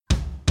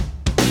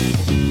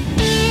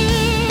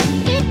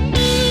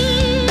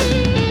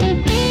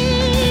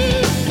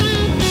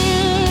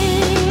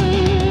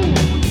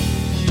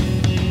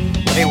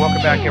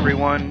back,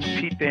 everyone.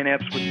 Pete Van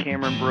Epps with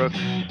Cameron Brooks.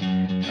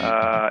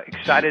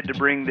 Excited to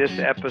bring this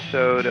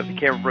episode of the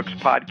Cameron Brooks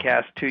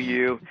podcast to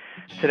you.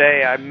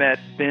 Today I met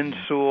Ben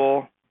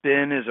Sewell.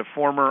 Ben is a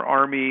former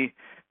Army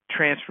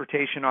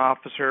transportation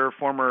officer,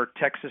 former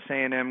Texas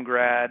A&M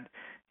grad,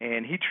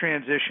 and he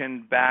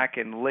transitioned back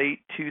in late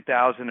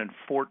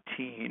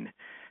 2014,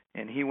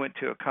 and he went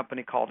to a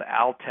company called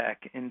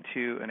Altec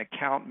into an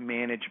account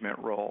management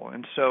role.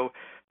 And so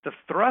the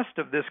thrust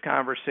of this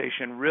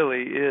conversation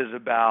really is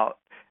about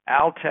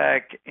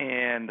Altec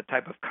and the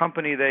type of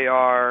company they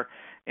are,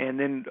 and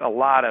then a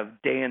lot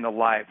of day in the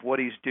life, what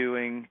he's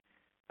doing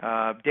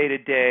day to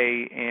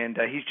day, and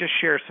he's just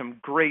shared some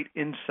great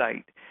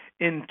insight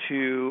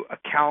into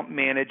account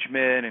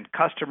management and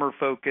customer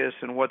focus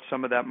and what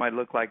some of that might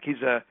look like.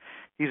 He's a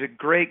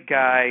great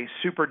guy,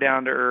 super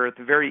down to earth,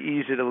 very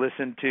easy to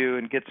listen to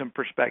and get some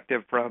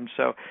perspective from.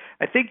 So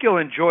I think you'll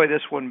enjoy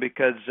this one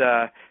because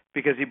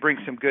he brings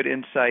some good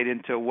insight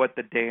into what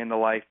the day in the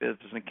life is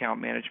as an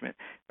account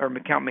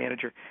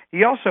manager.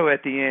 He also,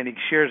 at the end, he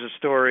shares a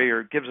story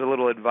or gives a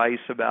little advice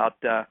about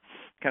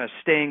kind of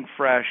staying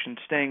fresh and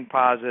staying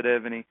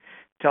positive, and he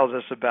tells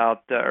us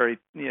about,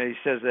 he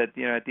says that,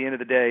 at the end of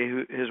the day,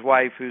 his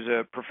wife, who's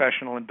a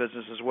professional in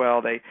business as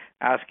well, they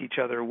ask each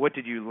other, "What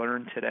did you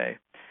learn today?"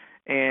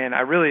 And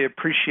I really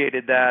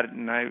appreciated that,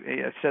 and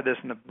I said this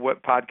in the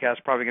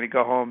podcast, probably going to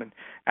go home and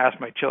ask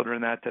my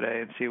children that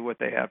today and see what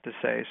they have to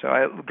say.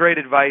 So great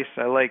advice.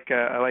 I like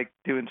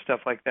doing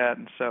stuff like that,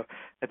 and so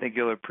I think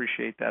you'll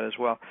appreciate that as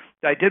well.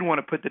 I did want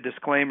to put the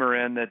disclaimer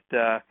in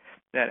that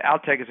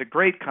Altec is a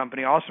great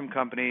company, awesome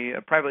company,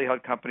 a privately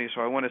held company,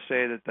 so I want to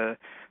say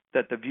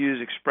that the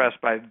views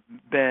expressed by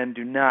Ben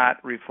do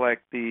not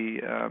reflect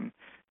the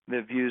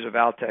views of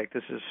Altec.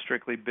 This is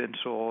strictly Ben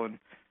Sewell.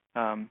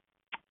 And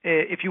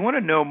if you want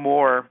to know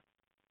more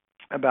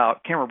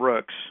about Cameron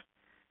Brooks,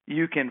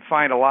 you can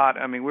find a lot.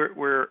 I mean, we're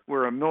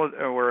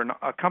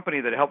a company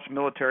that helps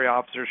military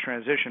officers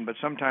transition, but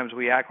sometimes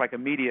we act like a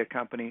media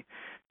company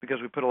because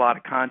we put a lot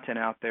of content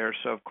out there.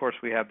 So, of course,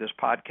 we have this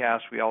podcast.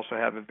 We also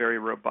have a very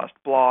robust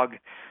blog,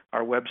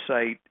 our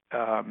website.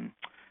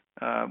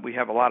 We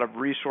have a lot of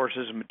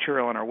resources and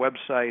material on our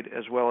website,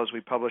 as well as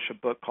we publish a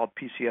book called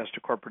PCS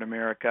to Corporate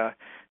America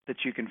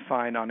that you can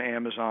find on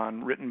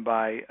Amazon, written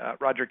by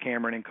Roger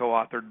Cameron and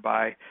co-authored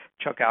by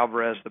Chuck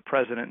Alvarez, the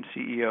president and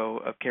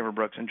CEO of Cameron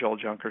Brooks, and Joel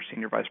Junker,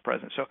 senior vice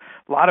president. So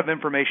a lot of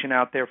information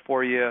out there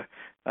for you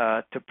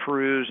to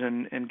peruse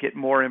and get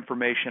more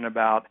information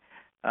about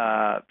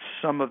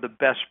some of the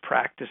best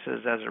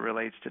practices as it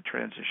relates to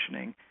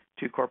transitioning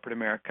to corporate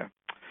America.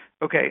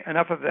 Okay,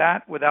 enough of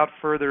that. Without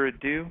further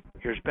ado,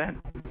 here's Ben.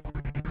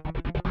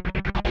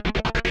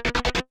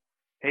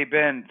 Hey,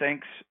 Ben,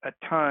 thanks a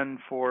ton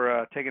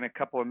for taking a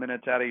couple of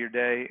minutes out of your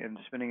day and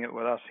spending it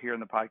with us here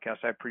in the podcast.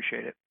 I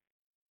appreciate it.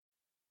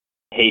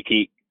 Hey,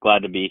 Pete.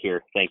 Glad to be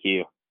here. Thank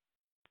you.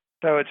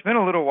 So it's been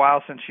a little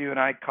while since you and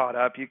I caught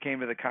up. You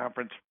came to the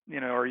conference,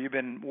 or you've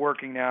been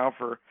working now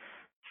for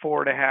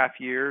 4.5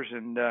 years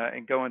and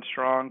going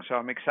strong. So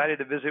I'm excited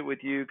to visit with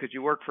you because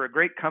you work for a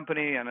great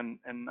company and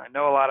I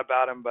know a lot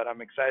about them, but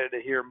I'm excited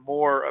to hear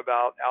more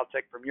about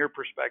Altec from your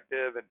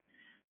perspective and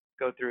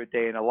go through a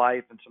day in a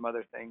life and some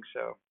other things.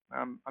 So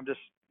I'm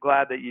just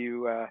glad that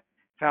you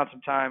found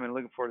some time and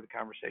looking forward to the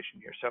conversation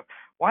here. So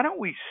why don't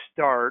we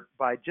start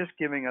by just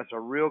giving us a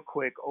real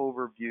quick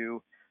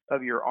overview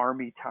of your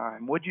Army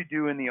time? What'd you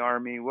do in the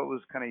Army? What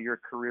was kind of your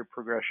career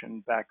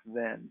progression back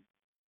then?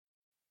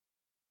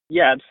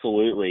 Yeah,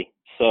 absolutely.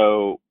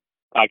 So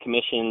I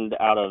commissioned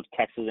out of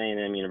Texas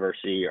A&M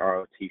University,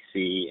 ROTC,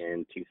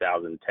 in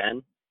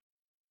 2010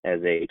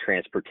 as a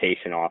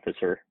transportation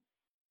officer.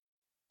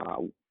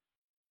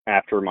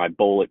 After my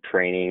bullet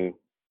training,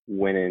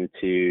 went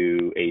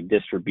into a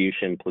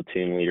distribution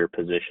platoon leader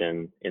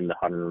position in the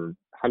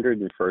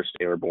 101st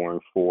Airborne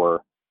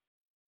for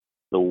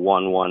the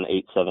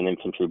 1187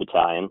 Infantry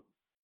Battalion.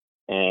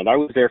 And I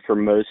was there for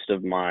most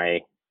of my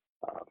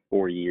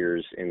 4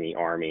 years in the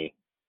Army.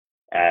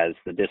 As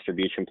the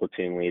distribution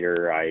platoon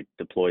leader, I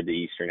deployed to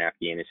Eastern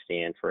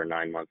Afghanistan for a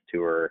 9-month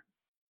tour,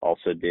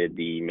 also did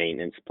the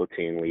maintenance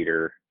platoon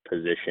leader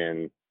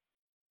position,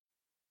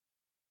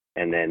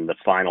 and then the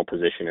final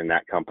position in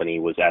that company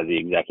was as the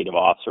executive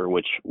officer,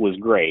 which was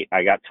great.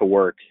 I got to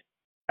work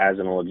as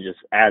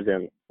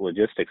a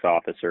logistics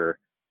officer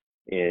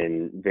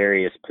in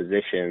various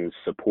positions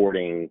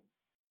supporting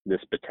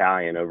this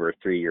battalion over a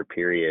 3-year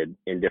period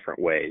in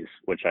different ways,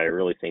 which I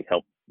really think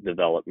helped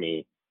develop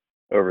me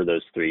over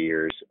those 3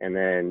 years. And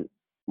then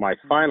my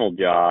final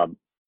job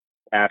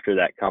after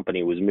that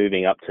company was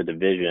moving up to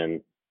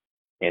division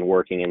and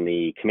working in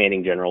the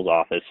commanding general's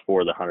office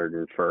for the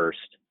 101st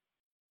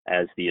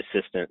as the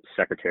assistant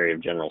secretary of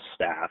general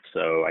staff.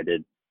 So I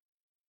did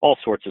all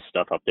sorts of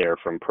stuff up there,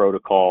 from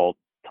protocol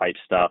type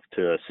stuff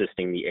to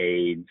assisting the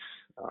aides.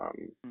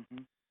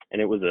 And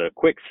it was a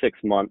quick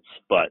 6 months,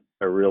 but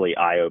a really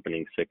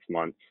eye-opening 6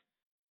 months.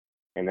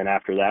 And then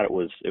after that, it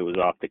was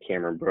off to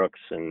Cameron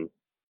Brooks and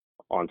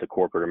on to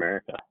corporate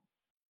America.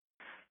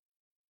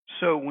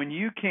 So when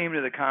you came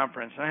to the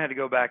conference, and I had to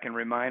go back and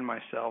remind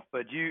myself,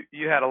 but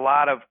you had a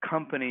lot of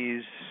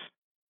companies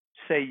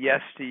say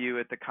yes to you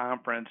at the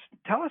conference.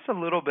 Tell us a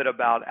little bit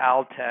about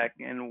Altec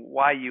and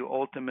why you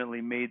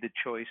ultimately made the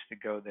choice to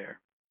go there.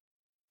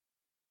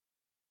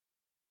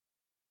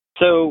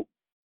 So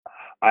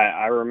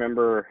I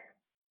remember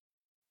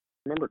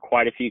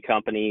quite a few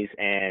companies,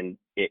 and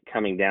it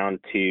coming down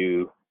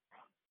to,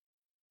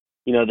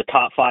 the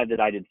top 5 that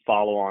I did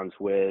follow-ons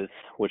with,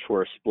 which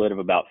were a split of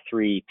about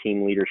 3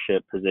 team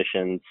leadership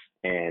positions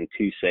and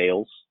 2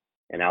 sales.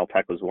 And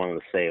Altec was one of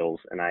the sales.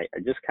 And I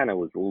just kind of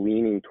was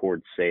leaning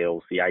towards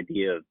sales. The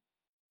idea of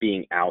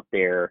being out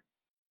there,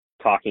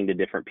 talking to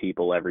different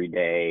people every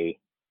day,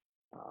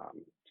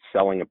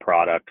 selling a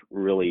product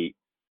really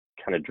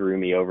kind of drew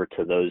me over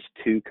to those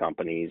 2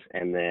 companies.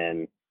 And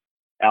then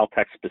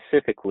Altec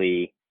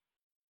specifically,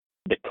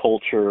 the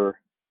culture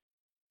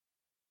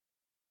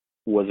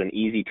was an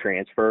easy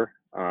transfer.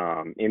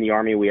 In the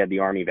Army, we had the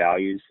Army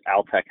values.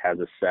 Altec has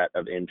a set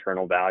of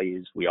internal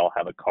values. We all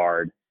have a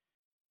card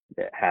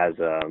that has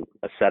a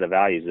set of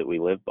values that we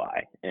live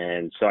by.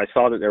 And so I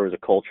saw that there was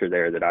a culture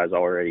there that I was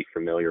already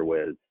familiar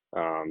with.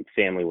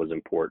 Family was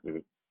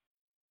important.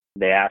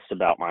 They asked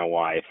about my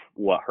wife,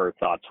 what her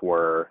thoughts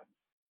were,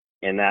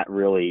 and that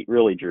really,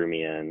 really drew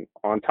me in.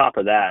 On top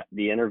of that,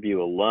 the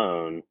interview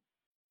alone,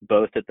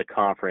 both at the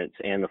conference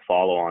and the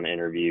follow-on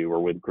interview,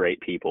 were with great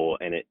people,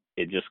 and it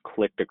just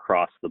clicked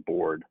across the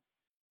board.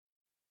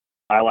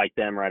 I liked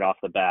them right off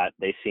the bat.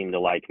 They seemed to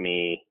like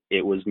me.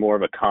 It was more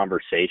of a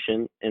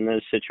conversation in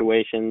those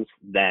situations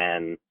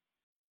than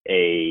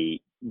a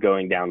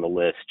going down the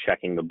list,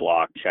 checking the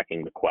block,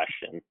 checking the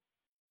question.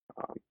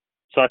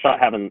 So I thought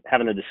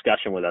having a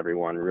discussion with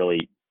everyone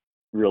really,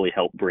 really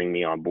helped bring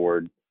me on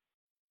board.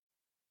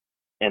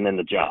 And then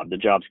the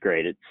job's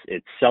great.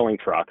 It's selling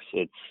trucks.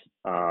 It's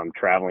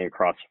traveling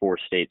across 4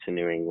 states in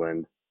New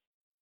England,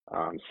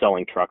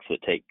 selling trucks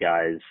that take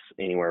guys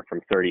anywhere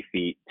from 30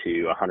 feet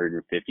to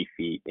 150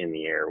 feet in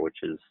the air, which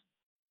is,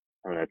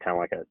 I don't know, kind of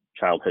like a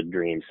childhood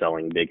dream,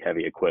 selling big,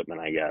 heavy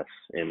equipment, I guess,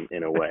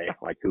 in a way.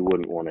 Like, who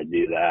wouldn't want to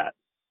do that?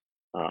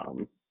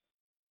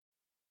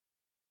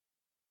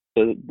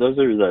 So those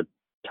are the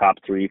top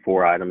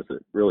 3-4 items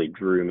that really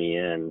drew me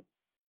in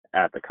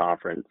at the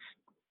conference.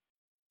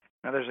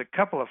 Now, there's a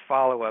couple of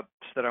follow-ups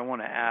that I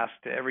want to ask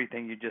to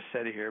everything you just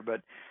said here,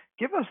 but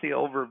give us the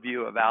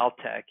overview of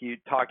Altec. You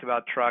talked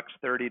about trucks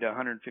 30 to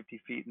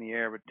 150 feet in the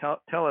air, but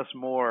tell us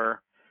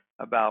more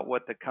about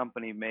what the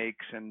company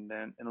makes and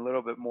a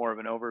little bit more of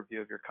an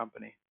overview of your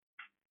company.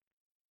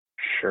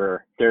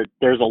 Sure.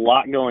 There's a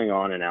lot going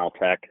on in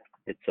Altec.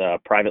 It's a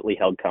privately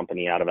held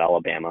company out of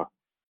Alabama.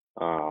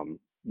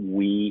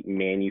 We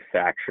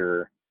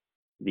manufacture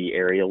the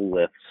aerial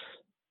lifts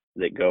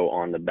that go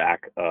on the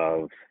back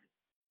of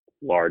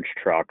large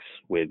trucks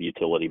with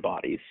utility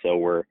bodies. So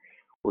we're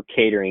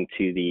catering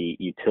to the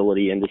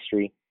utility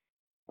industry.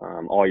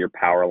 All your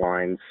power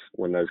lines,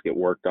 when those get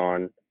worked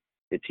on,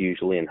 it's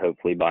usually and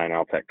hopefully by an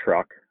Altec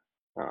truck.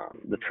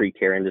 The tree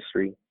care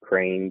industry,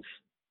 cranes,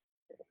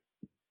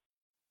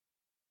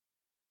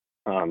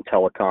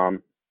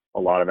 telecom, a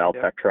lot of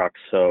Altec trucks.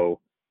 So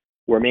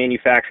we're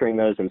manufacturing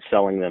those and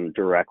selling them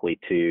directly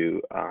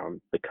to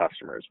the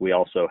customers. We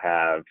also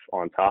have,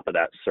 on top of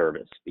that,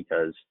 service,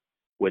 because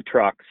with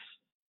trucks,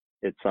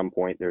 at some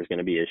point there's going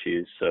to be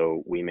issues,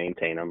 so we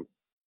maintain them.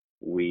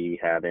 We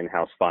have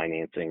in-house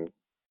financing.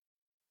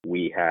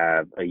 We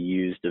have a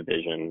used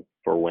division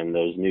for when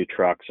those new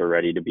trucks are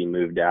ready to be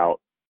moved out.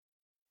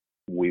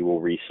 We will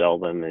resell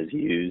them as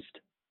used.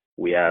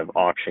 We have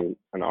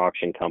an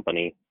auction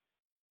company.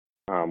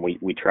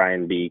 We try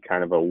and be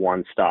kind of a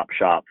one-stop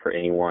shop for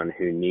anyone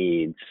who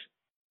needs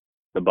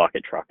the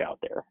bucket truck out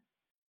there.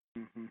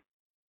 Mm-hmm.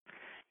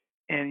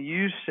 And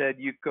you said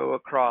you go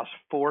across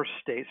 4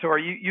 states. So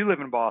you live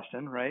in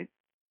Boston, right?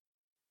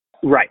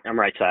 Right. I'm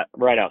right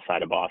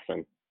outside of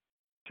Boston.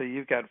 So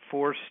you've got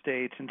 4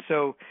 states. And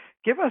so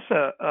give us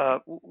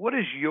what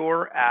is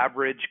your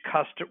average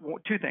customer?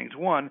 2 things.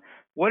 1,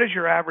 what does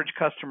your average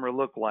customer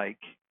look like?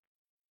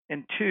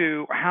 And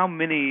 2, how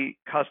many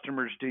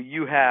customers do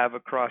you have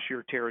across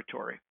your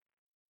territory?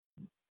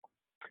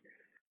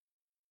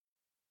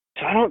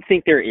 So I don't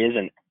think there is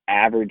an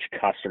average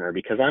customer,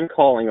 because I'm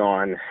calling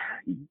on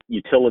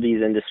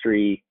utilities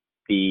industry,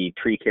 the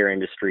tree care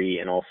industry,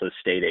 and also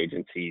state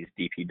agencies,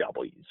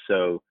 DPWs.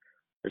 So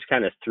there's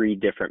kind of 3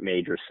 different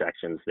major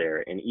sections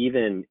there. And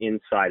even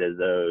inside of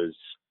those,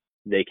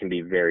 they can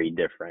be very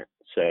different.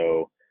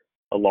 So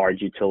a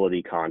large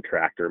utility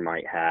contractor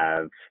might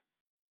have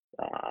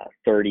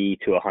 30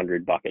 to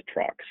 100 bucket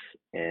trucks,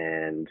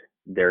 and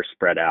they're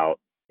spread out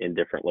in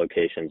different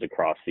locations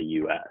across the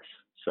U.S.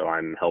 So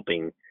I'm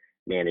helping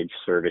manage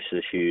service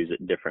issues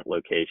at different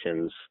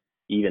locations,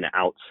 even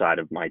outside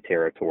of my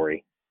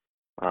territory.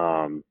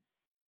 The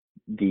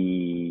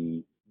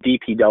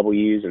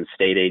DPWs and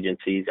state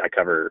agencies, I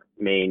cover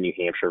Maine, New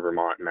Hampshire,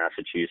 Vermont, and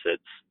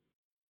Massachusetts,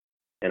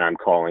 and I'm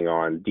calling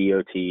on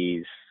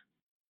DOTs,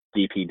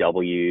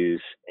 DPWs,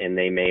 and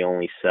they may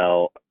only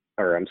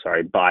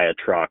buy a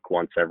truck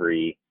once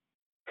every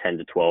 10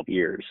 to 12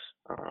 years.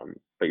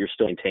 But you're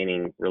still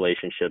maintaining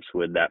relationships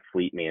with that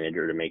fleet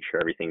manager to make sure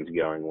everything's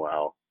going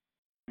well.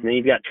 And then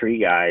you've got tree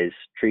guys,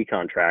 tree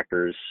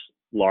contractors,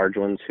 large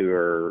ones who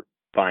are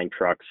buying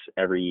trucks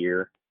every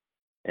year,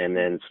 and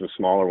then some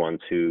smaller ones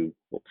who,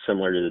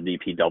 similar to the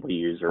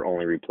DPWs, are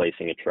only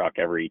replacing a truck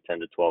every 10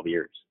 to 12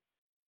 years.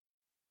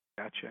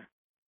 Gotcha.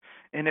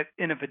 And if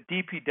a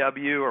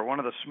DPW or one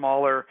of the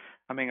smaller,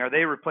 I mean, are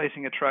they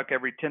replacing a truck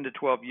every 10 to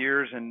 12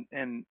 years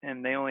and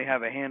they only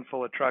have a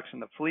handful of trucks in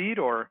the fleet,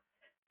 or,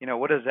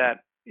 what does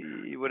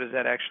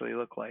that actually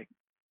look like?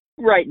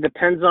 Right.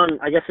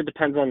 I guess it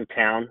depends on the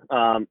town.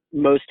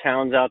 Most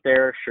towns out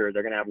there, sure,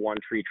 they're going to have one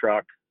tree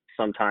truck,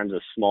 sometimes a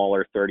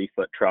smaller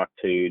 30-foot truck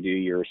to do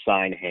your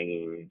sign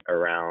hanging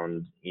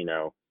around,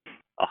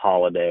 a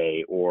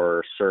holiday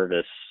or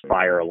service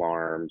fire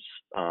alarms,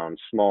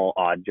 small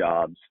odd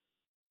jobs.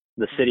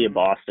 The city of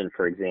Boston,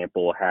 for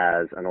example,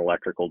 has an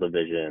electrical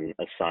division,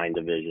 a sign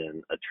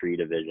division, a tree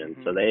division.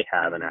 So they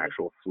have an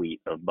actual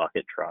fleet of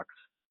bucket trucks.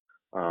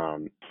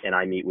 And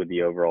I meet with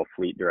the overall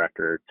fleet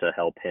director to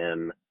help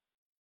him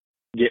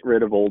get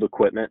rid of old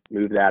equipment,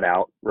 move that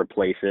out,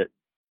 replace it,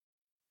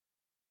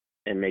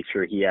 and make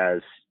sure he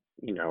has,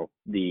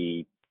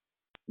 the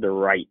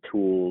right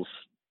tools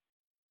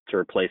to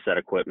replace that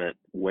equipment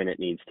when it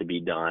needs to be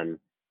done,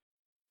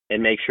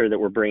 and make sure that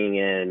we're bringing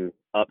in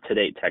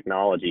up-to-date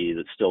technology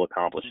that still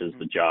accomplishes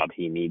the job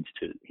he needs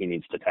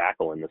to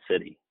tackle in the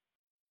city.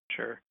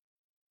 Sure.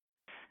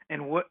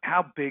 And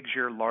how big's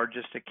your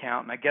largest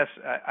account? And I guess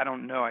I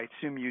don't know. I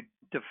assume you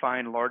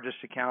define largest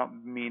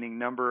account meaning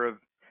number of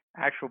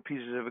actual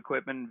pieces of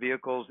equipment and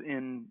vehicles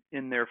in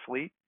their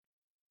fleet,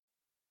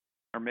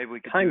 or maybe we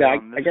could do that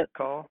on this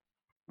call.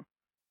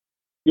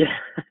 Yeah,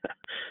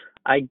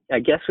 I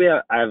guess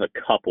I have a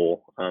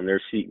couple.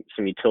 There's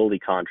some utility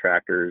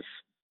contractors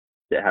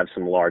that have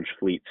some large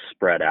fleets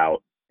spread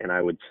out, and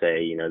I would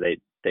say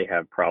they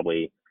have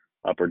probably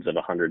upwards of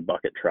 100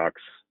 bucket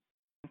trucks.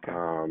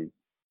 Okay.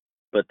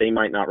 But they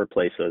might not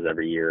replace those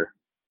every year.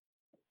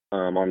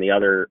 On the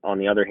other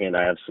hand,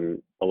 I have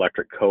some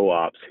electric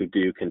co-ops who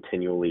do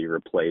continually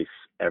replace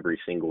every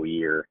single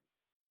year.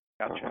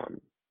 Gotcha.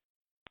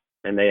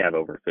 And they have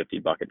over 50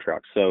 bucket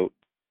trucks. So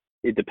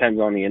it depends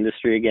on the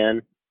industry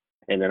again.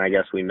 And then I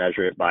guess we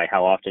measure it by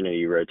how often are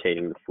you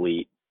rotating the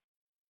fleet.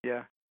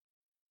 Yeah.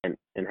 And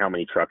how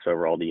many trucks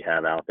overall do you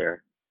have out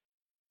there?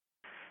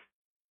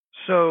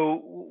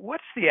 So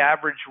what's the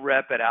average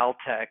rep at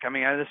Altec? I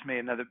mean, this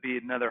may be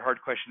another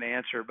hard question to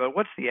answer, but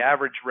what's the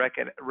average rep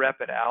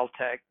at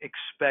Altec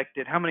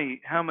expected? How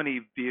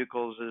many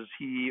vehicles is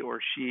he or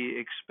she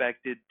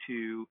expected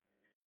to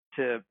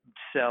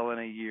sell in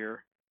a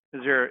year?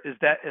 Is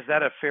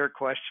that a fair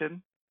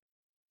question?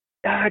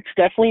 It's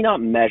definitely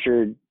not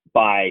measured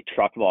by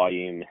truck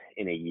volume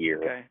in a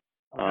year.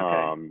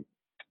 Okay.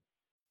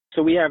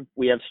 So we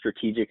have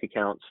strategic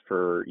accounts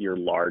for your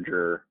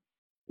larger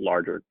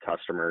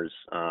customers.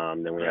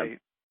 Then we have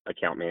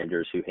account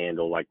managers who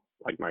handle, like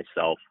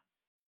myself,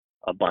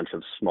 a bunch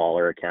of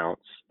smaller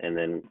accounts. And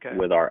then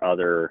with our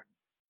other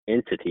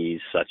entities,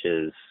 such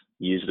as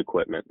used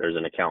equipment, there's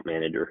an account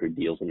manager who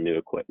deals in new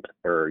equipment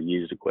or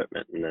used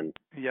equipment, and then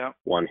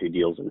one who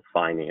deals in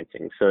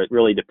financing. So it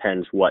really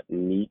depends what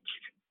niche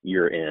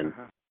you're in.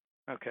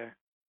 Okay.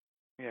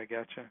 Yeah,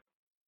 gotcha.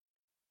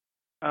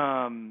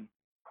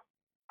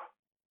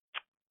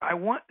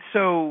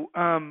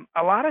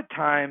 A lot of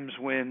times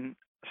when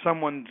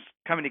someone's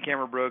coming to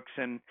Cameron Brooks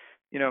and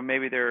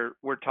maybe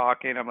we're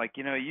talking, I'm like,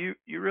 you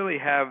really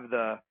have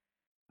the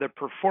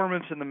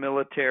performance in the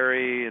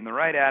military and the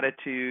right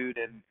attitude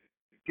and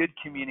good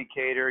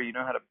communicator. You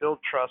know how to build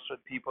trust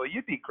with people.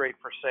 You'd be great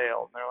for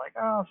sales. And they're like,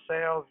 oh,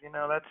 sales,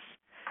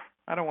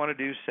 I don't want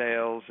to do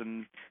sales.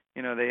 And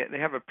they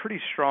have a pretty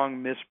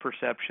strong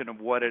misperception of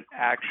what it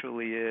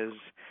actually is.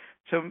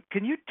 So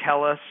can you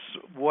tell us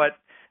what?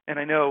 And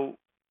I know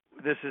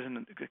this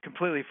isn't a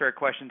completely fair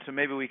question, so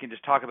maybe we can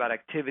just talk about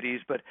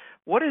activities, but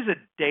what does a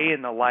day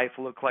in the life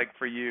look like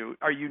for you?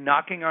 Are you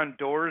knocking on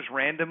doors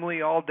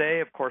randomly all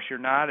day? Of course you're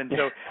not. And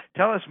so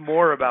tell us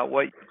more about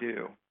what you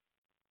do.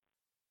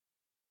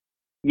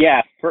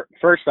 Yeah,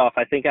 first off,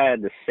 I think I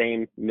had the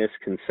same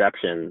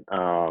misconception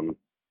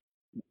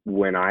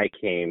when I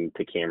came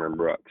to Cameron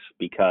Brooks,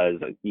 because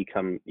you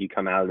come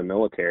out of the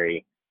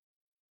military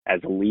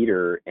as a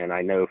leader, and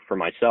I know for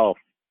myself,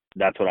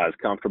 that's what I was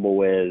comfortable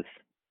with.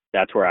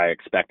 That's where I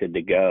expected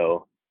to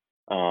go.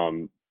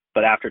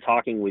 But after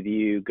talking with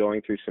you,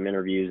 going through some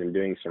interviews and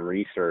doing some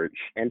research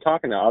and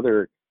talking to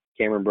other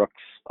Cameron Brooks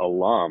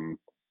alum,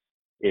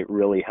 it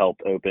really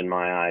helped open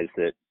my eyes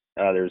that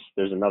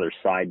there's another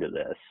side to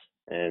this.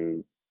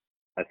 And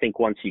I think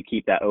once you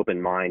keep that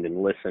open mind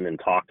and listen and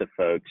talk to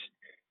folks,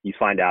 you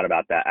find out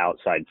about that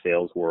outside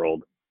sales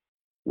world,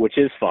 which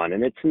is fun.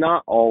 And it's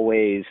not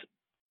always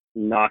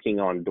knocking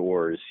on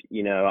doors.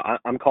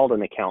 I'm called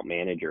an account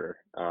manager,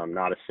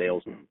 not a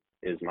salesman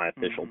is my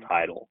official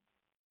title,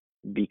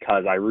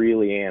 because I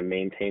really am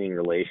maintaining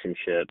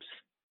relationships,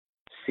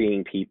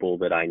 seeing people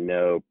that I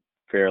know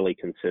fairly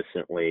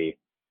consistently,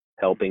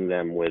 helping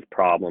them with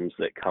problems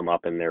that come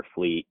up in their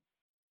fleet,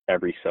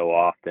 every so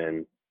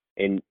often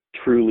and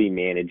truly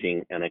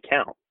managing an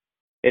account.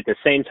 At the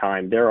same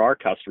time, there are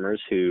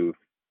customers who,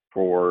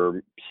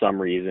 for some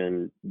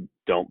reason,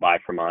 don't buy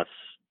from us.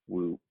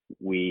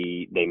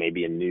 They may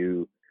be a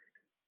new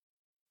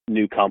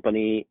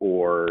company,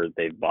 or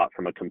they've bought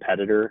from a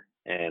competitor,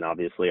 and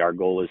obviously our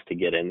goal is to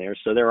get in there.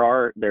 So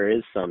there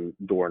is some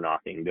door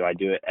knocking. Do I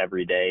do it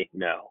every day?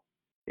 No.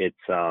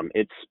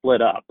 It's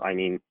split up. I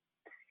mean,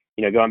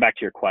 going back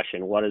to your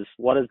question, what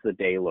does the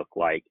day look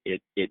like?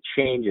 It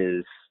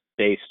changes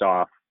based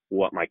off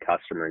what my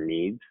customer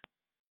needs.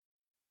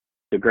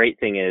 The great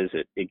thing is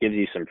it gives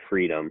you some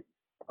freedom.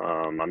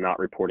 I'm not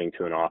reporting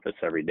to an office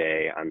every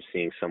day. I'm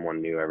seeing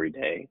someone new every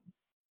day,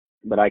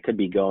 but I could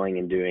be going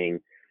and doing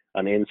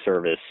an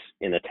in-service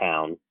in a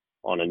town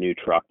on a new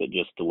truck that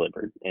just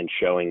delivered and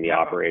showing the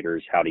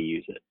operators how to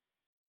use it.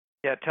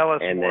 Yeah, tell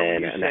us more.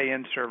 When you say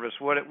in-service,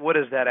 what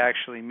does that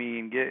actually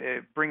mean?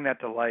 Bring that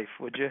to life,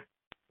 would you?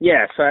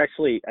 Yeah, so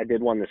actually I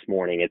did one this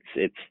morning.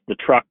 It's the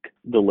truck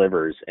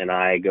delivers, and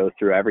I go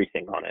through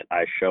everything on it.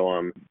 I show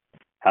them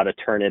how to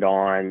turn it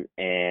on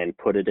and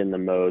put it in the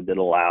mode that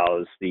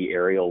allows the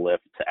aerial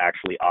lift to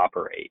actually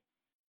operate,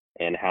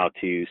 and how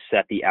to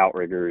set the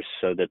outriggers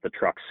so that the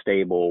truck's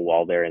stable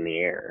while they're in the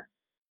air,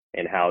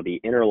 and how the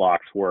interlocks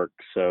work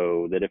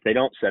so that if they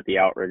don't set the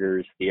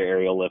outriggers, the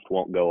aerial lift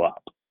won't go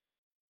up,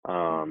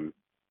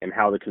 and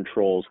how the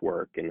controls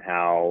work, and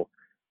how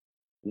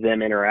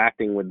them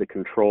interacting with the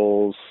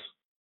controls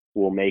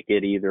will make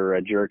it either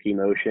a jerky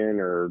motion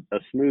or a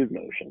smooth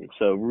motion.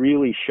 So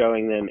really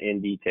showing them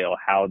in detail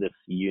how this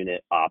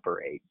unit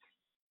operates.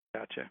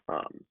 Gotcha.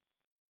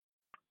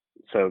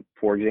 So,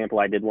 for example,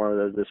 I did one of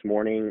those this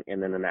morning,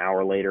 and then an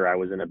hour later I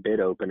was in a bid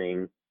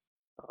opening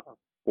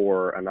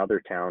for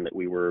another town that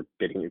we were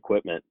bidding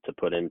equipment to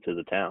put into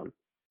the town.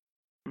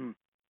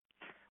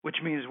 Which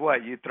means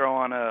what? You throw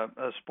on a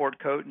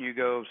sport coat and you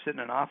go sit in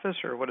an office,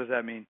 or what does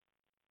that mean?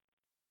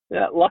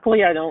 Yeah,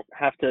 luckily I don't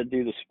have to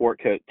do the sport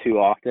coat too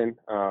often.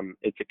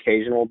 It's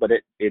occasional, but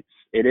it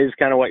is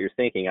kind of what you're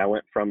thinking. I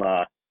went from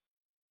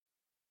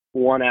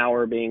 1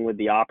 hour being with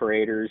the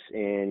operators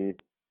in,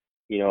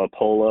 a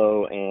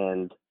polo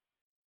and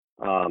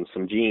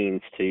some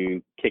jeans,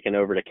 to kicking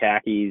over to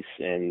khakis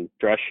and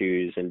dress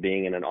shoes and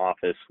being in an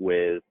office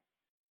with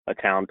a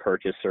town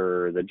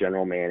purchaser, the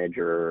general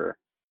manager,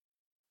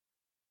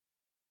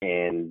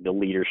 and the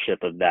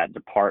leadership of that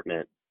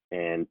department,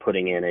 and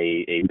putting in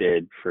a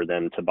bid for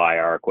them to buy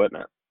our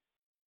equipment.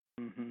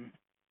 Mm-hmm.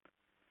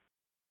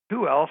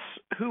 Who else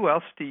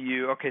do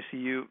you? Okay,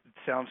 so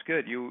sounds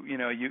good. You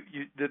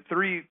the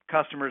three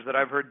customers that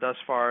I've heard thus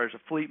far is a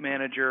fleet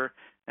manager,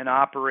 an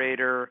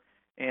operator,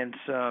 and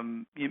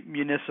some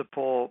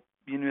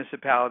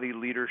municipality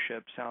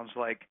leadership. Sounds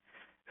like.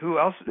 Who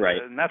else?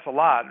 Right. And that's a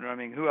lot. I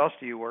mean, who else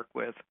do you work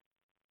with?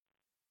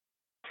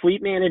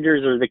 Fleet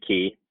managers are the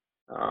key.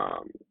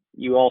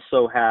 You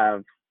also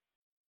have,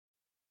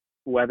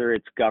 whether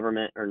it's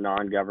government or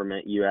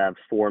non-government, you have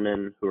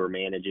foremen who are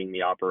managing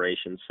the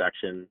operations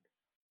section.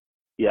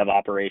 You have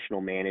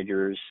operational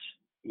managers.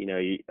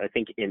 I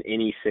think in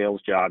any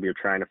sales job, you're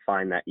trying to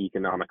find that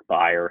economic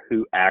buyer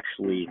who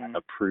actually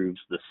approves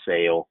the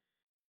sale.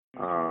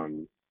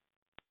 I'm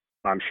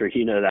sure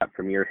you know that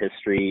from your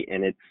history,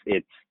 and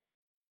it's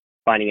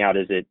finding out,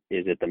 is it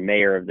the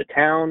mayor of the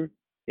town?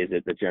 Is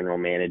it the general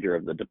manager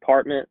of the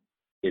department?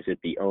 Is it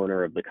the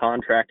owner of the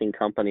contracting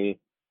company?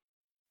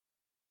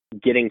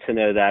 Getting to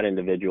know that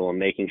individual and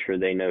making sure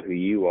they know who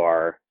you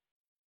are,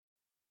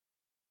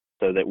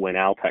 so that when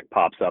Altec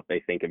pops up,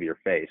 they think of your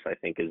face, I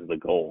think is the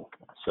goal.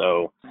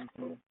 So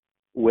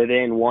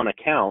within one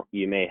account,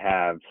 you may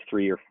have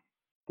 3 or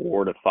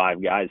 4 to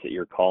 5 guys that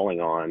you're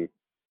calling on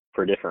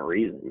for different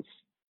reasons,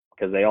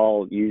 because they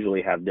all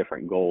usually have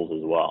different goals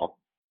as well.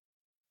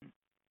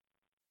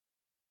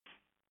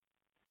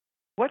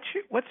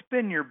 What's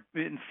been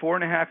in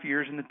 4.5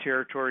 years in the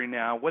territory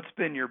now, what's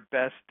been your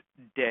best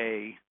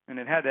day? And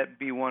it had that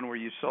be one where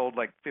you sold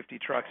like 50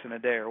 trucks in a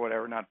day or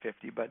whatever, not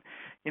 50, but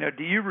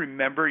do you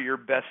remember your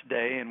best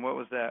day, and what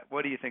was that?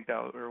 What do you think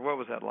what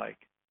was that like?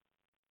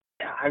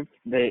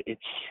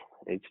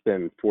 It's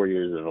been 4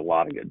 years of a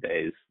lot of good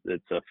days.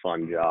 It's a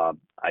fun job.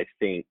 I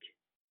think,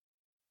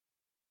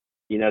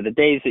 the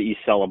days that you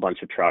sell a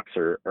bunch of trucks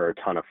are a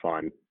ton of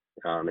fun.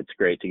 It's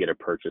great to get a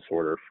purchase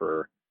order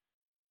for,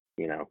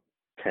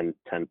 10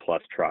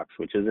 plus trucks,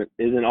 which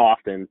isn't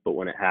often, but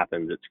when it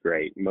happens, it's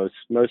great. Most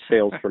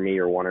sales for me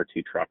are 1 or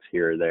 2 trucks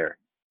here or there.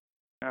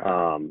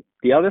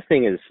 The other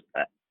thing is,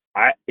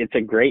 it's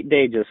a great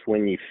day just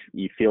when you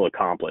feel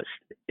accomplished.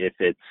 If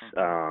it's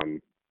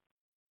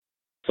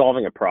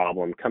solving a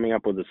problem, coming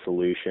up with a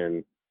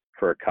solution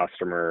for a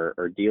customer,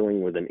 or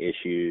dealing with an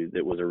issue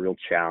that was a real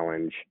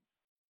challenge,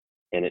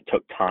 and it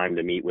took time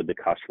to meet with the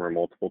customer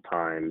multiple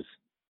times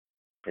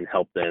and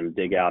help them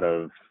dig out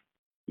of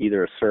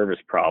either a service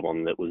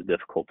problem that was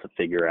difficult to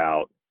figure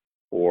out,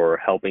 or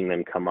helping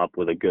them come up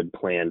with a good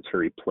plan to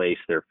replace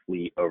their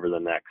fleet over the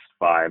next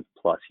 5+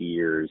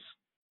 years.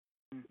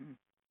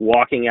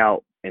 Walking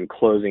out and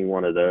closing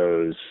one of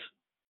those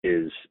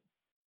is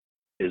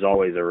is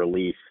always a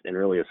relief and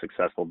really a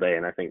successful day.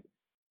 And I think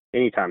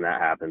anytime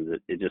that happens,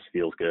 it just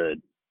feels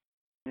good.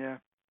 Yeah.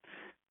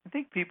 I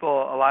think people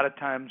a lot of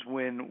times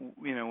when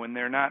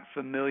they're not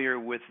familiar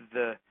with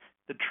the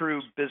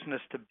true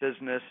business to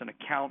business and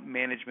account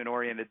management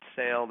oriented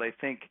sale, they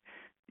think,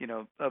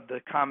 of the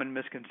common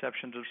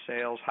misconceptions of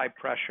sales, high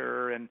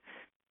pressure and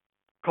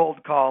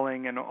cold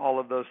calling and all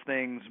of those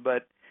things.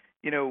 But,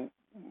 you know,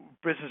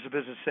 business to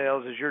business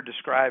sales, as you're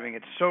describing,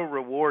 it's so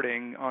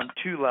rewarding on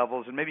two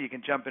levels. And maybe you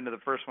can jump into the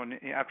first one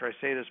after I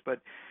say this, but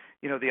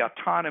the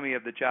autonomy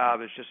of the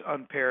job is just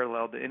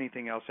unparalleled to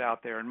anything else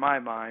out there in my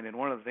mind. And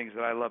one of the things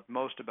that I love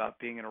most about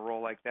being in a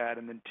role like that,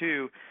 and then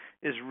two,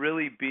 is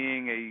really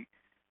being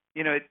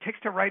it takes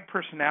the right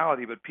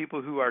personality, but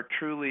people who are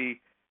truly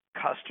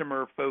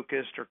customer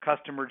focused or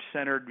customer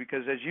centered.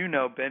 Because as you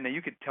know, Ben, now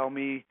you could tell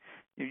me,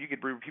 you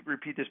could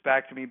repeat this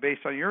back to me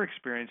based on your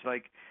experience.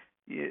 Like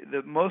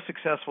the most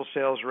successful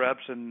sales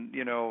reps, and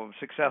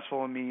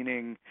successful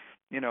meaning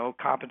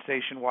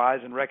compensation wise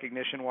and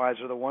recognition wise,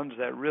 are the ones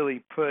that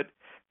really put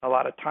a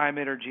lot of time,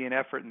 energy, and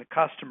effort in the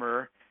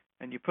customer.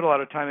 And you put a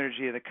lot of time,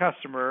 energy in the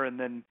customer, and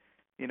then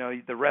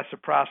the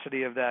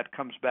reciprocity of that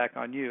comes back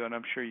on you. And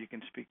I'm sure you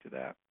can speak to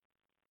that.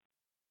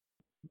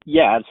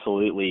 Yeah,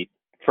 absolutely.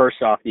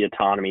 First off, the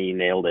autonomy, you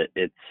nailed it.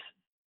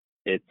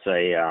 It's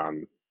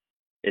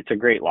a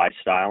great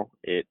lifestyle.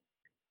 It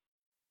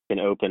can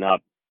open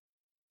up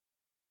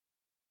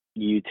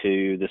you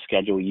to the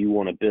schedule you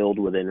want to build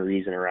within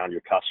reason around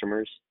your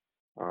customers.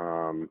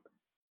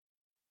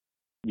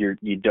 You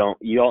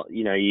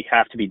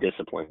have to be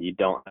disciplined. You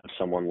don't have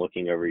someone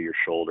looking over your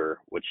shoulder,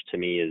 which to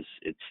me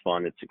it's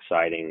fun, it's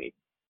exciting,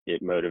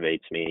 it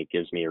motivates me, it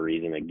gives me a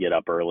reason to get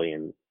up early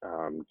and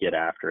get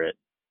after it.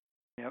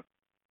 Yep.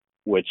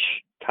 Which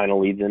kind of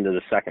leads into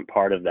the second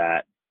part of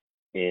that.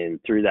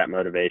 And through that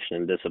motivation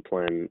and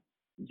discipline,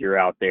 you're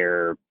out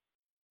there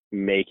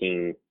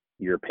making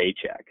your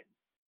paycheck,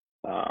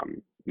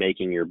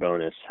 making your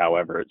bonus,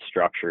 however it's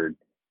structured.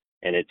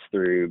 And it's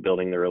through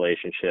building the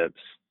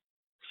relationships,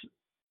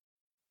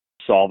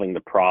 solving the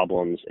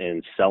problems,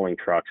 and selling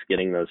trucks,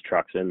 getting those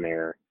trucks in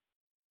there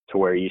to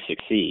where you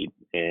succeed.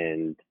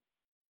 And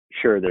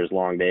sure, there's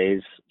long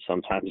days.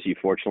 Sometimes you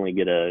fortunately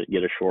get a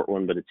short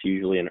one, but it's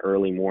usually an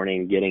early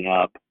morning, getting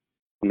up,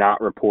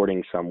 not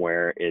reporting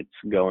somewhere. It's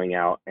going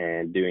out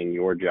and doing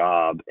your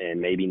job,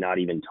 and maybe not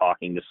even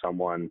talking to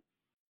someone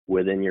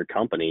within your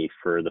company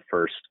for the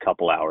first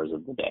couple hours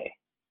of the day.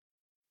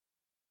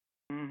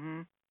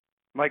 Mhm.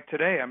 Like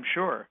today, I'm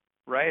sure,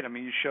 right? I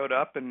mean, you showed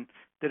up and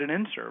did an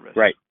in-service.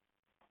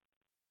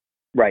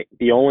 Right.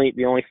 The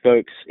only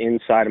folks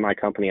inside of my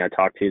company I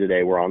talked to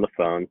today were on the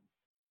phone,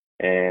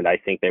 and I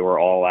think they were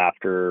all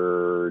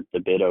after the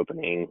bid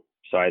opening.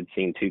 So I'd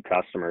seen two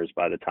customers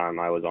by the time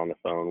I was on the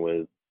phone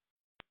with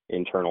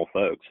internal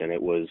folks, and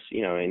it was,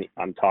 and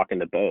I'm talking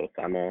to both.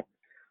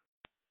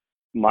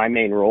 My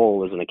main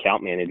role as an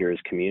account manager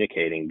is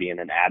communicating, being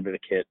an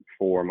advocate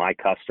for my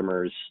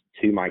customers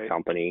to my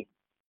company,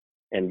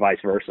 and vice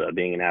versa,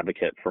 being an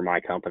advocate for my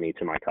company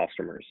to my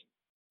customers.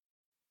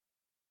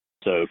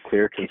 So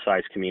clear,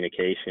 concise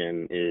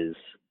communication is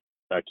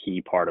a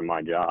key part of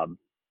my job.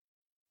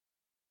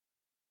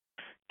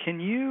 Can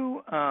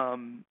you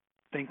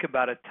think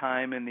about a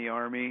time in the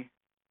Army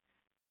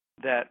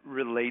that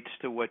relates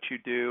to what you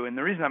do? And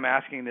the reason I'm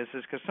asking this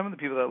is because some of the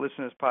people that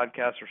listen to this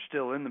podcast are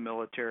still in the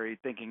military,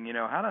 thinking,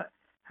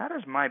 how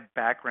does my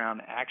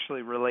background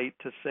actually relate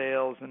to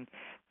sales? And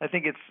I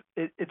think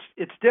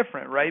it's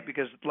different, right?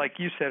 Because like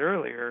you said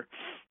earlier,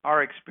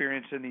 our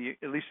experience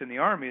at least in the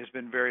Army has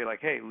been very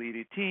like, hey, lead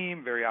a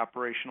team, very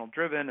operational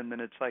driven, and then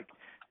it's like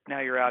now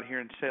you're out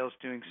here in sales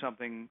doing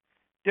something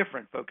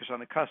different, focus on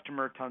the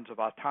customer, tons of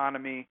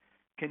autonomy.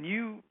 Can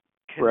you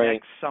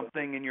connect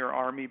something in your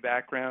Army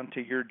background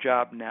to your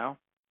job now?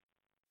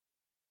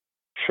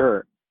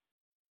 Sure.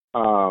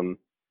 I'm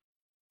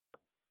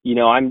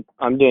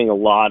doing a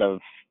lot of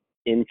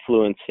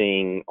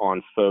influencing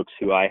on folks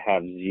who I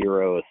have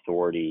zero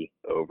authority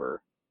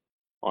over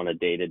on a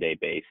day-to-day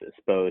basis,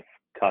 both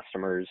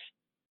customers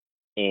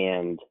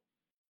and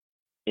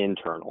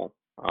internal.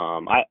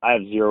 I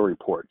have zero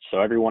reports, so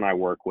everyone I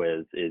work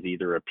with is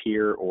either a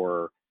peer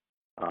or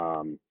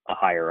a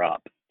higher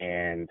up,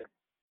 and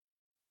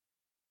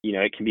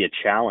it can be a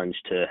challenge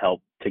to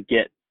help to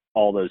get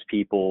all those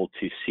people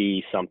to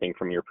see something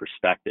from your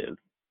perspective.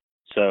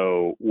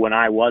 So when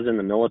I was in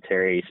the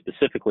military,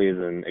 specifically as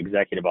an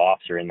executive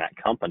officer in that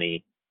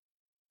company,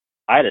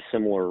 I had a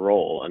similar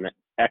role, and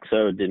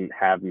XO didn't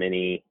have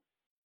many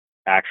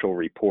actual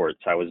reports.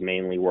 I was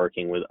mainly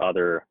working with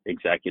other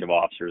executive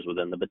officers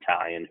within the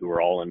battalion who were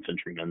all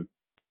infantrymen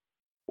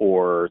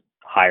or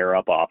higher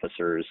up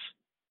officers,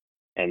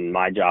 and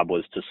my job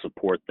was to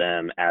support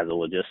them as a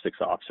logistics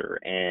officer.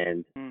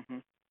 And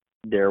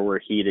there were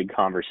heated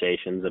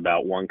conversations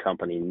about one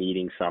company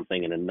needing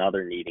something and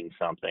another needing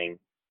something,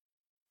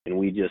 and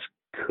we just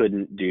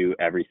couldn't do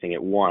everything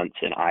at once,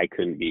 and I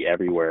couldn't be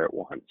everywhere at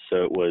once.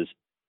 So it was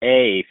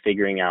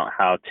figuring out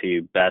how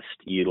to best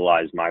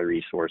utilize my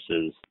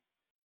resources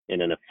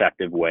in an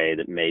effective way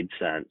that made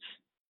sense,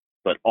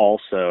 but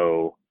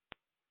also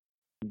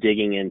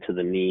digging into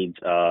the needs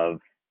of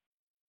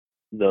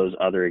those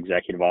other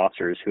executive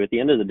officers who at the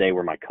end of the day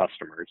were my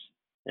customers.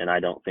 And I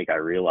don't think I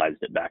realized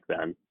it back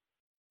then.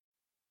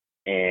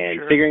 And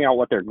Sure. figuring out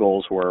what their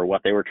goals were,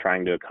 what they were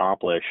trying to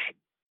accomplish,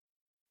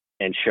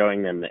 and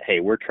showing them that, hey,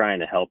 we're trying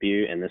to help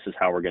you, and this is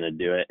how we're going to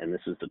do it, and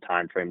this is the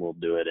time frame we'll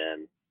do it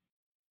in,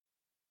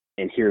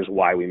 and here's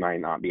why we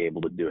might not be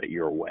able to do it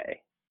your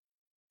way.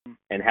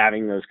 And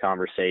having those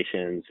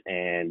conversations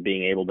and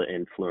being able to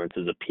influence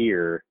as a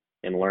peer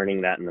and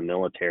learning that in the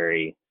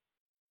military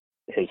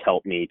has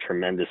helped me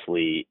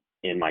tremendously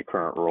in my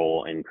current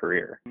role and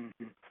career.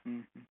 Mm-hmm.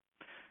 Mm-hmm.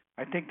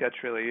 I think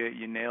that's really it.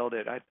 You nailed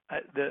it.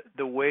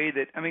 The way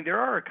that, I mean, there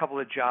are a couple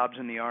of jobs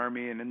in the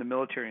Army and in the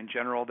military in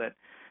general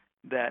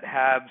that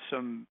have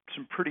some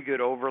pretty good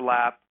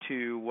overlap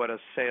to what a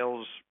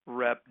sales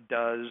rep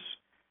does.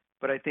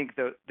 But I think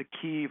the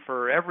key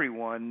for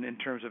everyone in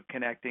terms of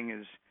connecting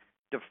is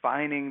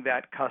defining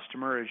that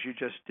customer as you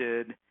just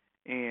did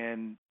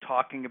and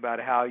talking about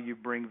how you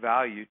bring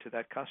value to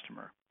that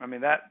customer. I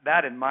mean,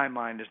 that in my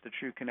mind is the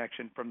true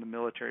connection from the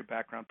military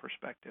background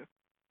perspective.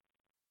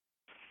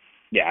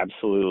 Yeah,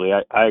 absolutely.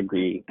 I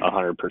agree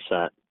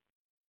 100%.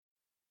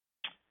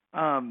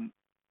 One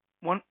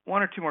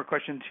or two more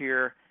questions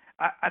here.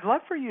 I'd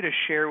love for you to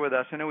share with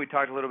us. I know we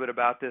talked a little bit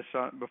about this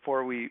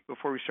before we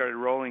started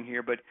rolling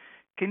here, but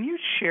can you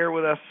share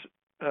with us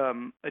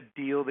a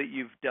deal that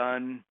you've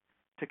done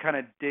to kind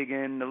of dig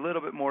in a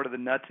little bit more to the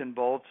nuts and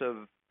bolts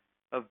of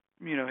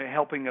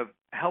helping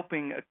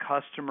a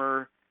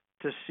customer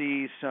to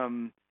see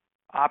some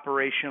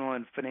operational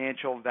and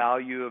financial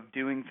value of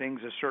doing things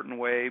a certain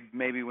way,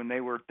 maybe when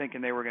they were thinking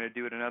they were going to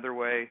do it another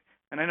way?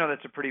 And I know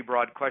that's a pretty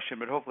broad question,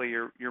 but hopefully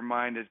your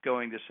mind is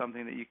going to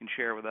something that you can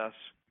share with us.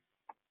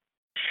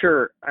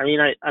 Sure. I mean,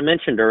 I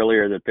mentioned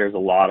earlier that there's a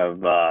lot of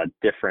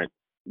different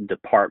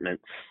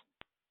departments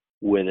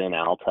within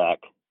Altec.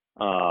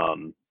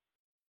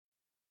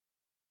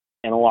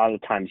 And a lot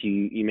of the times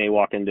you may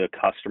walk into a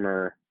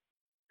customer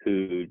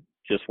who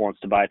just wants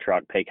to buy a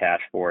truck, pay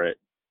cash for it,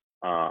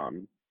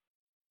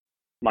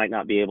 might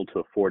not be able to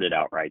afford it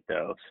outright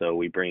though. So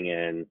we bring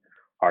in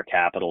our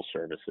capital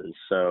services.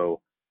 So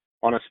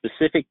on a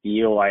specific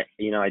deal, I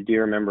do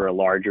remember a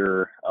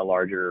larger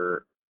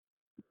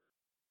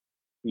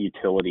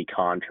utility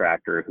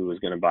contractor who was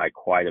going to buy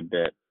quite a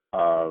bit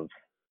of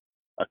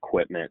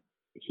equipment.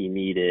 He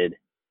needed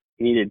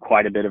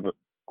quite a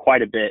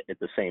bit at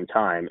the same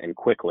time and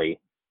quickly.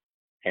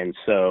 And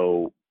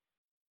so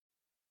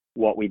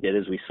what we did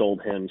is we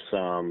sold him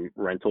some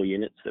rental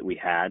units that we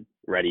had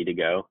ready to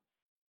go.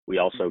 We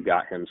also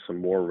got him some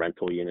more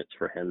rental units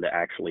for him to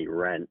actually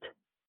rent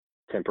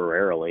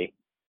temporarily.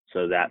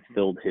 So that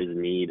filled his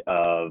need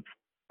of,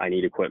 I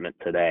need equipment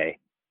today.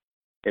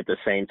 At the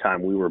same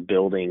time, we were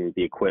building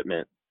the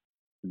equipment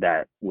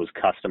that was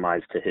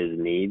customized to his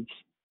needs.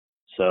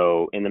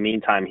 So in the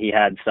meantime, he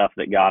had stuff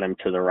that got him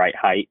to the right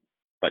height,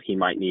 but he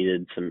might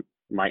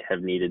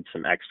have needed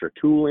some extra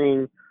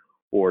tooling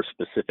or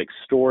specific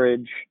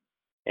storage.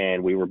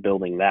 And we were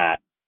building that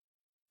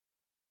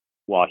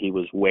while he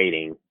was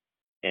waiting.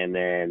 And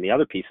then the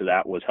other piece of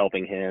that was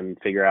helping him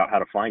figure out how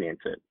to finance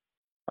it.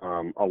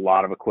 A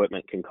lot of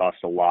equipment can cost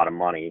a lot of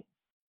money,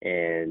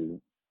 and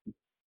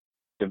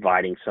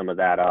dividing some of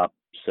that up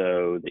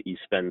so that you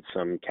spend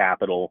some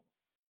capital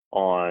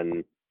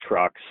on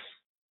trucks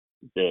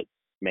that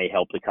may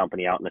help the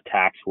company out in the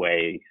tax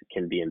way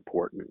can be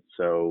important.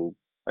 So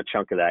a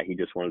chunk of that he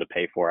just wanted to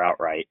pay for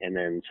outright. And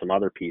then some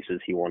other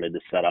pieces he wanted to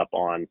set up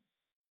on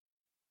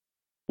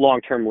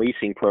long-term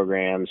leasing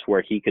programs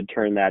where he could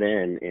turn that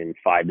in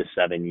 5 to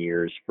 7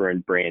 years for a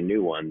brand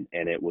new one,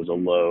 and it was a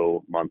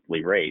low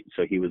monthly rate.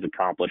 So he was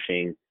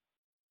accomplishing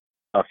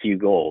a few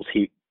goals.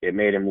 It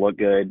made him look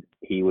good.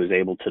 He was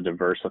able to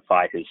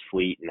diversify his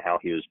fleet and how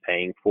he was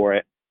paying for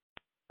it.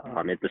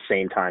 At the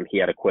same time, he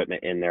had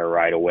equipment in there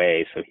right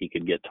away so he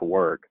could get to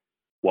work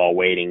while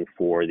waiting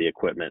for the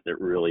equipment that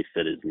really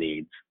fit his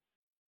needs.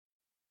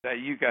 That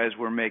you guys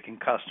were making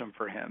custom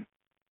for him.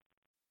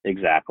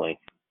 Exactly.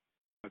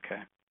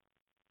 Okay.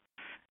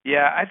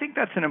 Yeah, I think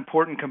that's an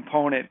important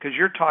component because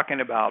you're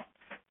talking about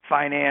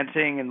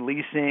financing and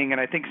leasing,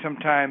 and I think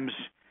sometimes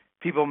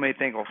people may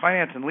think, well,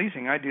 finance and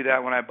leasing, I do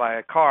that when I buy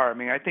a car. I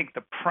mean, I think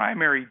the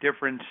primary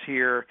difference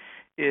here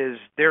is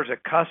there's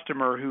a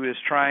customer who is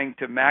trying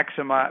to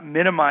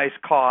minimize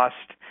cost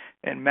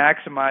and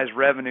maximize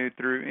revenue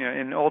through,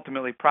 and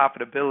ultimately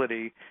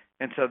profitability.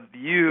 And so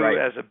you, right,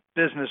 as a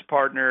business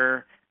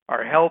partner,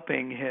 are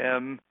helping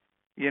him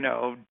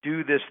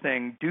do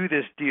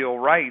this deal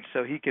right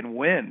so he can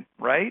win,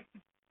 right?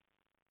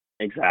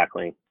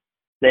 Exactly.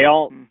 They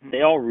all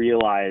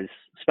realize,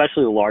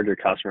 especially the larger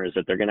customers,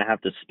 that they're going to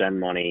have to spend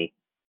money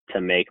to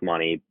make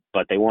money,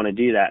 but they want to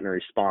do that in a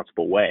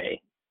responsible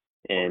way.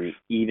 And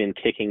even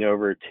kicking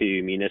over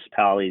to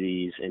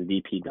municipalities and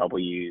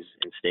DPWs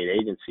and state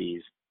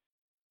agencies,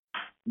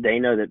 they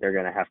know that they're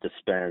going to have to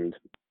spend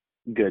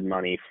good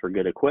money for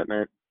good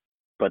equipment,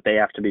 but they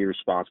have to be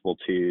responsible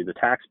to the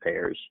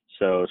taxpayers.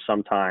 So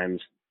sometimes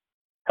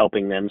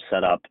helping them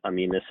set up a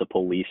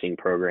municipal leasing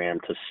program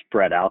to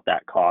spread out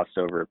that cost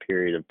over a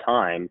period of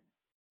time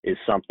is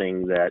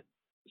something that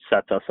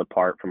sets us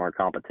apart from our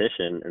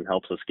competition and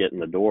helps us get in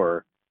the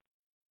door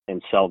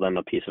and sell them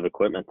a piece of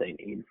equipment they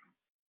need.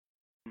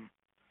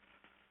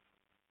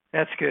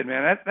 That's good,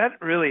 man.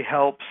 That really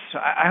helps.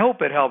 I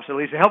hope it helps. At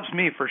least it helps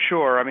me for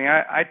sure. I mean,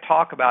 I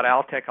talk about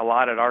Altec a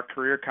lot at our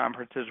career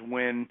conferences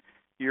when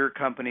your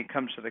company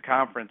comes to the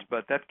conference,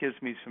 but that gives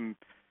me some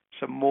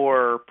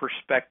more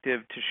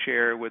perspective to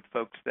share with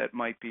folks that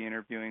might be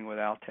interviewing with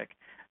Altec.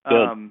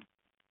 Good.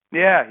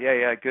 Yeah,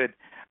 good.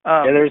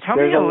 There's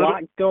a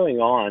lot going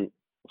on.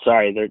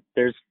 Sorry,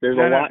 there's a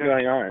lot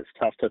going on. It's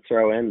tough to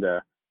throw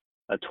into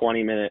a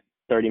 20-minute,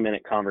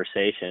 30-minute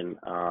conversation.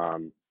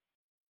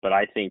 But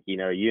I think,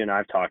 you and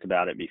I've talked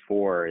about it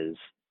before, is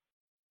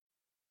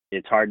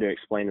it's hard to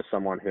explain to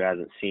someone who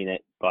hasn't seen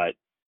it, but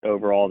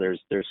overall there's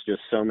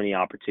just so many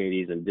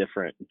opportunities and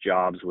different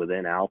jobs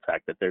within Altec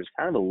that there's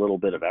kind of a little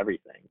bit of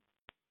everything.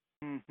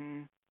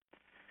 Mhm.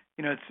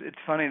 It's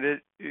funny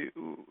that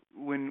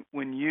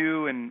when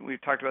you, and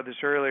we've talked about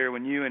this earlier,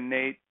 when you and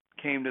Nate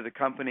came to the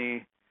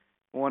company,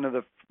 one of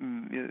the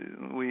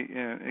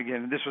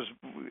again, this was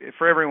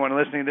for everyone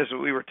listening.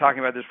 We were talking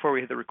about this before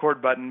we hit the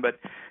record button, but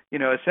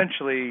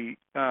essentially,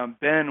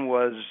 Ben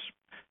was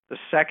the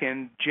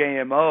second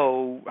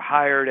JMO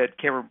hired at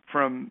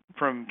from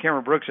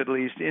Cameron Brooks, at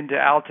least, into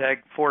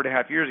Altec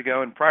 4.5 years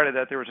ago, and prior to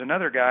that there was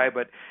another guy,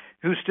 but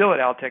who's still at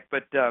Altec,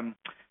 but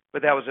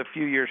that was a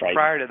few years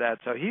prior to that.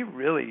 So you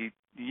really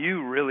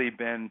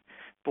been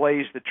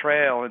blazed the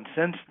trail, and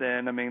since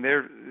then, I mean,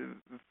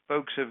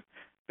 folks have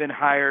been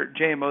hired,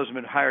 JMOs have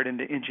been hired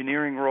into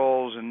engineering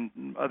roles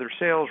and other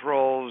sales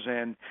roles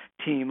and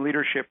team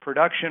leadership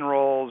production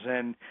roles,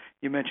 and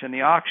you mentioned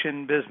the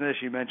auction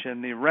business, you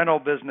mentioned the rental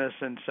business,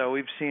 and so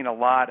we've seen a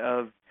lot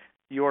of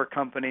your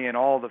company and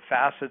all the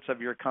facets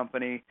of your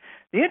company.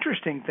 The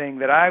interesting thing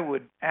that I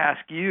would ask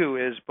you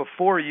is,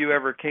 before you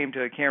ever came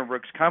to a Cameron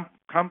Brooks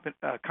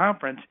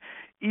conference,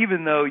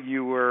 even though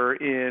you were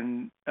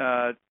in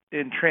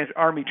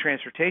Army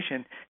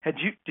transportation,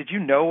 did you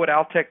know what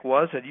Altec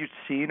was? Had you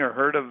seen or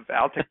heard of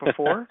Altec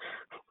before?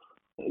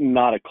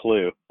 Not a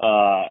clue.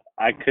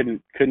 I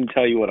couldn't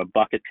tell you what a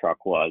bucket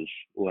truck was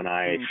when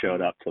I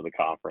showed up to the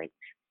conference.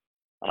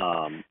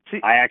 I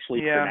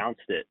actually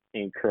pronounced it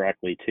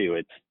incorrectly too.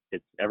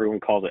 It's everyone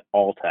calls it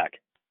Altec.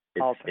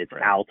 It's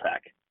right.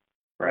 Altec,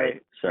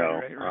 right? So,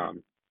 right.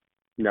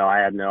 No, I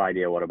had no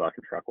idea what a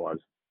bucket truck was.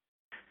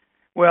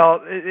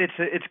 Well,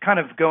 it's kind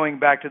of going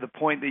back to the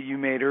point that you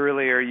made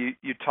earlier.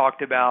 You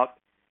talked about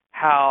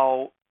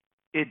how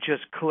it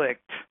just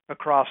clicked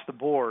across the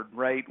board,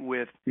 right?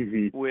 With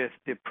the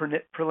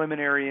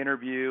preliminary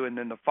interview and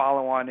then the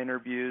follow-on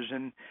interviews,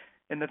 and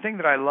the thing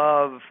that I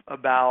love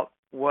about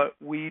what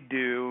we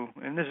do,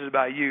 and this is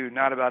about you,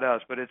 not about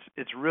us, but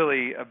it's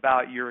really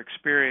about your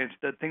experience.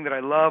 The thing that I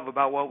love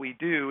about what we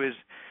do is,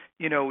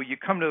 you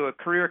come to a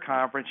career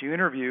conference, you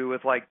interview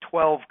with like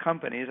 12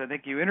 companies. I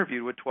think you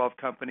interviewed with 12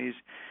 companies,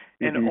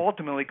 and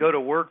ultimately go to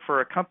work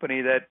for a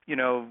company that,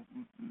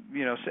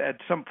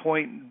 at some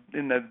point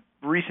in the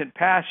recent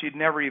past you'd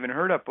never even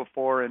heard of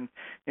before, and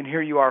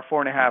here you are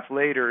 4.5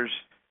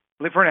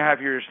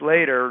 years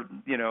later,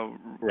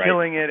 right,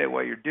 killing it at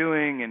what you're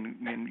doing,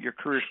 and your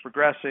career's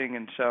progressing,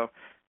 and so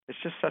it's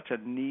just such a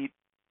neat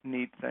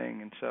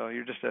thing, and so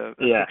you're just a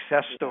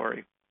success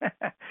story.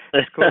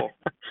 It's cool.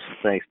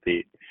 Thanks,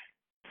 Pete.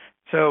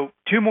 So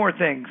 2 more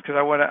things, because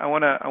I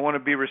want to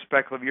be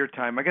respectful of your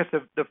time. I guess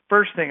the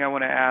first thing I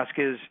want to ask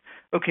is,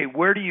 okay,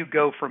 where do you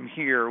go from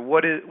here?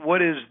 What is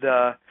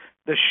the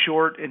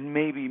short and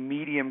maybe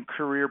medium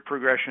career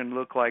progression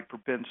look like for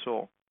Ben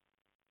Sewell?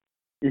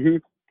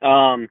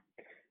 So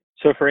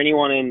for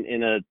anyone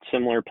in a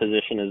similar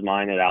position as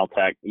mine at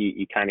Altec,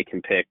 you kind of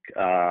can pick,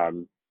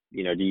 do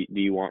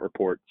you want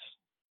reports,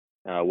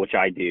 which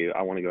I do.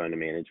 I want to go into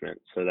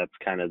management. So that's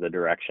kind of the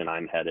direction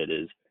I'm headed,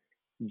 is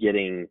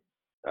getting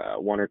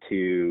 1 or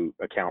 2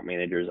 account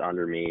managers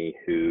under me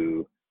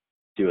who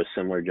do a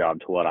similar job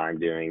to what I'm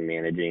doing,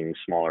 managing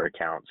smaller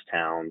accounts,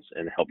 towns,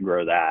 and help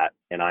grow that.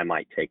 And I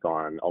might take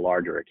on a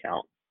larger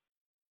account.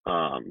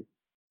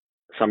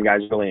 Some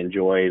guys really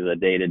enjoy the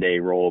day-to-day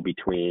role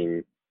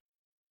between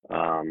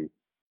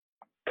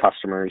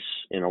customers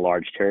in a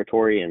large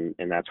territory, and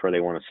that's where they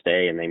want to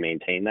stay, and they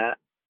maintain that.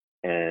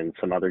 And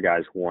some other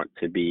guys want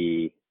to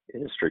be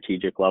in a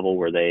strategic level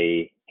where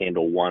they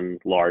handle one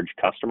large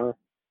customer,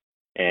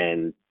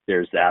 and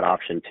there's that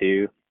option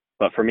too.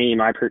 But for me,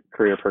 my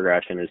career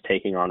progression is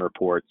taking on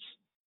reports,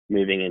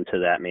 moving into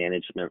that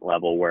management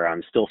level where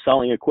I'm still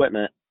selling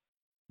equipment,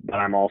 but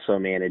I'm also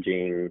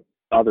managing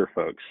other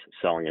folks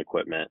selling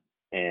equipment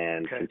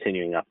and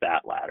continuing up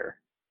that ladder.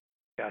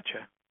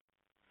 Gotcha.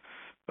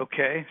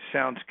 Okay,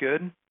 sounds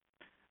good.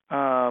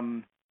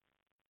 Last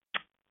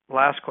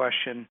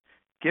question.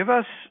 Give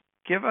us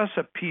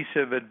a piece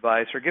of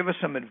advice, or give us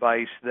some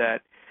advice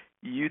that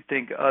you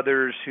think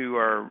others who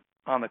are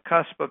on the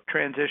cusp of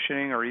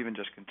transitioning, or even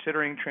just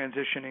considering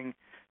transitioning,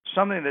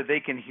 something that they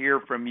can hear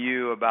from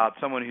you about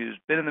someone who's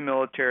been in the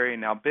military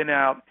and now been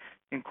out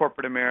in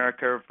corporate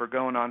America for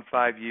going on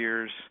 5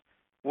 years.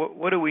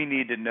 What do we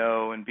need to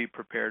know and be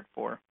prepared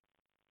for?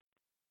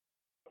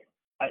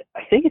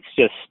 I think it's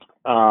just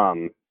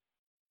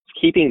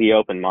keeping the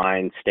open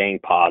mind, staying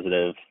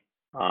positive,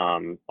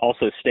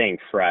 also staying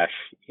fresh,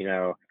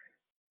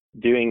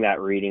 doing that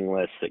reading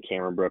list that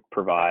Cameron Brook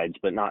provides,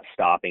 but not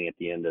stopping at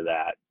the end of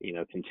that,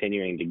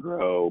 continuing to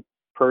grow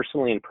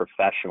personally and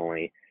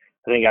professionally.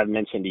 I think I've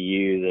mentioned to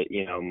you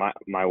that,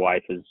 my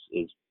wife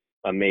is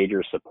a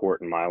major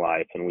support in my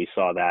life, and we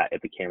saw that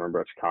at the Cameron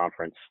Brooks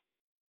conference.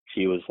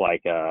 She was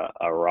like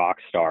a rock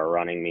star,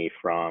 running me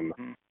from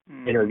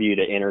interview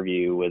to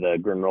interview with a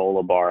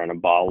granola bar and a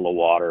bottle of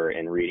water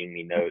and reading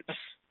me notes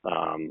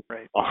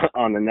right.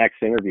 on the next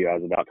interview I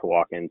was about to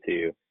walk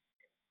into.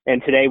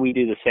 And today we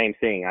do the same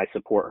thing. I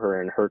support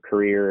her in her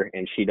career,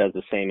 and she does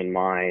the same in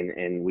mine.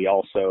 And we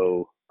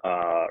also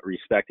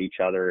respect each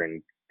other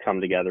and come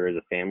together as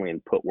a family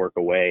and put work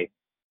away,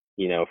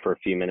 for a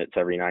few minutes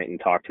every night and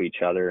talk to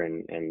each other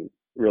and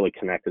really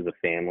connect as a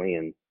family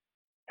and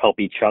help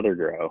each other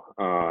grow.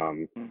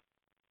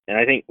 And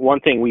I think one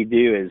thing we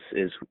do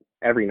is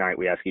every night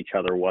we ask each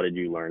other, what did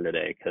you learn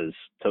today? Because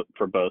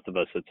for both of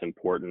us, it's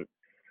important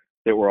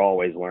that we're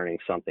always learning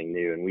something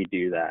new, and we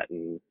do that.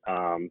 And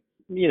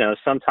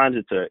sometimes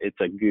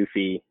it's a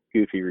goofy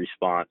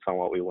response on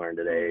what we learned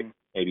today,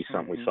 maybe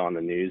something we saw in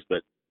the news,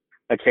 but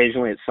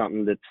occasionally it's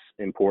something that's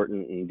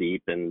important and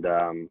deep. And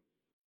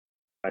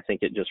I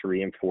think it just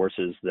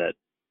reinforces that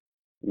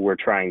we're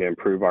trying to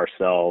improve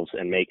ourselves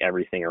and make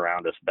everything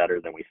around us better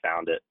than we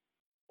found it.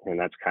 And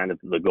that's kind of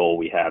the goal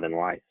we have in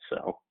life.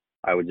 So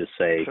I would just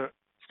say,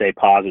 stay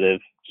positive,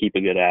 keep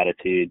a good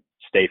attitude,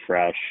 stay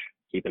fresh,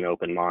 keep an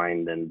open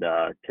mind, and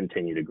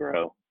continue to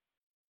grow.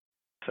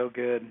 So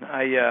good.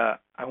 I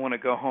want to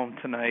go home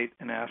tonight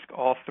and ask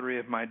all 3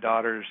 of my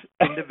daughters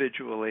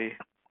individually,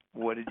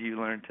 what did you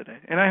learn today?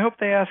 And I hope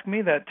they ask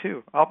me that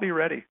too. I'll be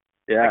ready.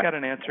 Yeah, I got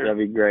an answer. That'd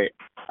be great.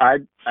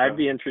 I'd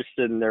be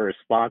interested in their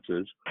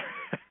responses.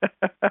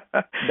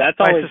 That's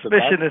always the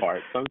best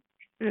part.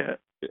 Yeah.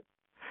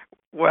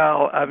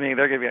 Well, I mean,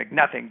 they're gonna be like,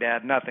 nothing,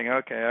 Dad, nothing.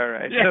 Okay, all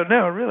right. Yeah. So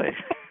no, really.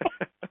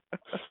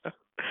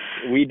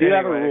 We do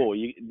have a rule.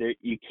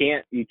 You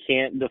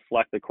can't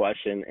deflect the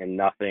question, and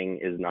nothing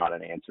is not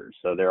an answer.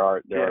 So there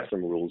are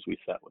some rules we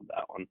set with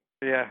that one.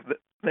 Yeah,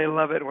 they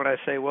love it when I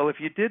say, well, if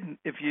you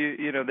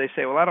they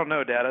say, well, I don't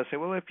know, Dad. I say,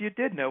 well, if you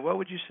did know, what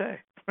would you say?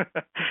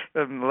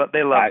 They love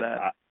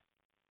that.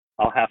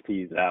 I'll have to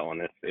use that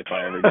one if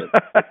I ever get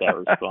that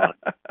response.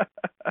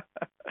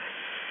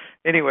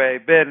 Anyway,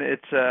 Ben,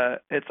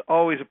 it's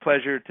always a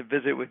pleasure to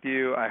visit with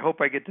you. I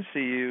hope I get to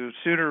see you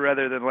sooner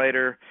rather than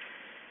later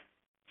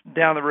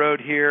down the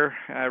road here.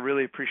 I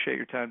really appreciate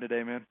your time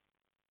today, man.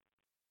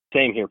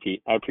 Same here,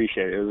 Pete. I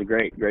appreciate it. It was a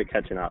great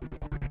catching up.